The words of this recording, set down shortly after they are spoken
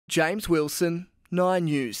James Wilson, 9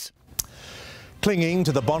 News. Clinging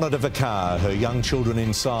to the bonnet of a car, her young children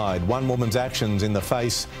inside. One woman's actions in the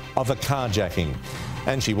face of a carjacking.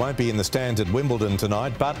 And she won't be in the stands at Wimbledon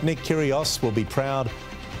tonight, but Nick Kyrgios will be proud.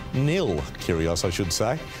 Nil Kyrgios, I should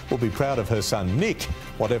say, will be proud of her son Nick,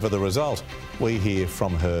 whatever the result. We hear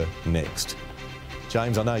from her next.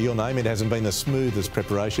 James, I know your name. It hasn't been the smoothest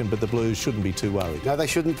preparation, but the Blues shouldn't be too worried. No, they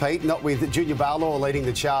shouldn't, Pete. Not with Junior Barlaw leading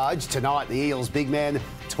the charge. Tonight, the Eels' big man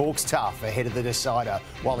talks tough ahead of the decider,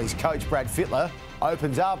 while his coach, Brad Fittler,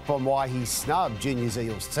 opens up on why he snubbed Junior's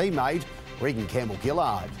Eels teammate, Regan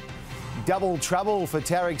Campbell-Gillard. Double trouble for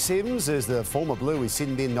Tarek Sims as the former Blue is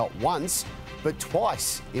sitting in not once, but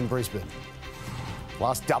twice in Brisbane.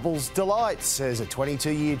 Plus, doubles delights as a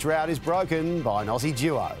 22-year drought is broken by an Aussie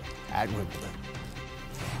duo at Wimbledon.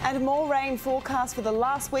 And more rain forecast for the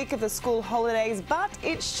last week of the school holidays, but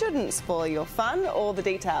it shouldn't spoil your fun. All the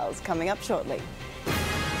details coming up shortly.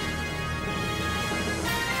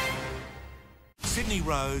 Sydney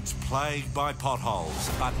roads plagued by potholes,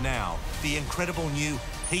 but now the incredible new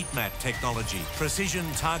heat map technology, precision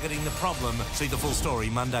targeting the problem. See the full story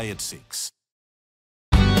Monday at 6.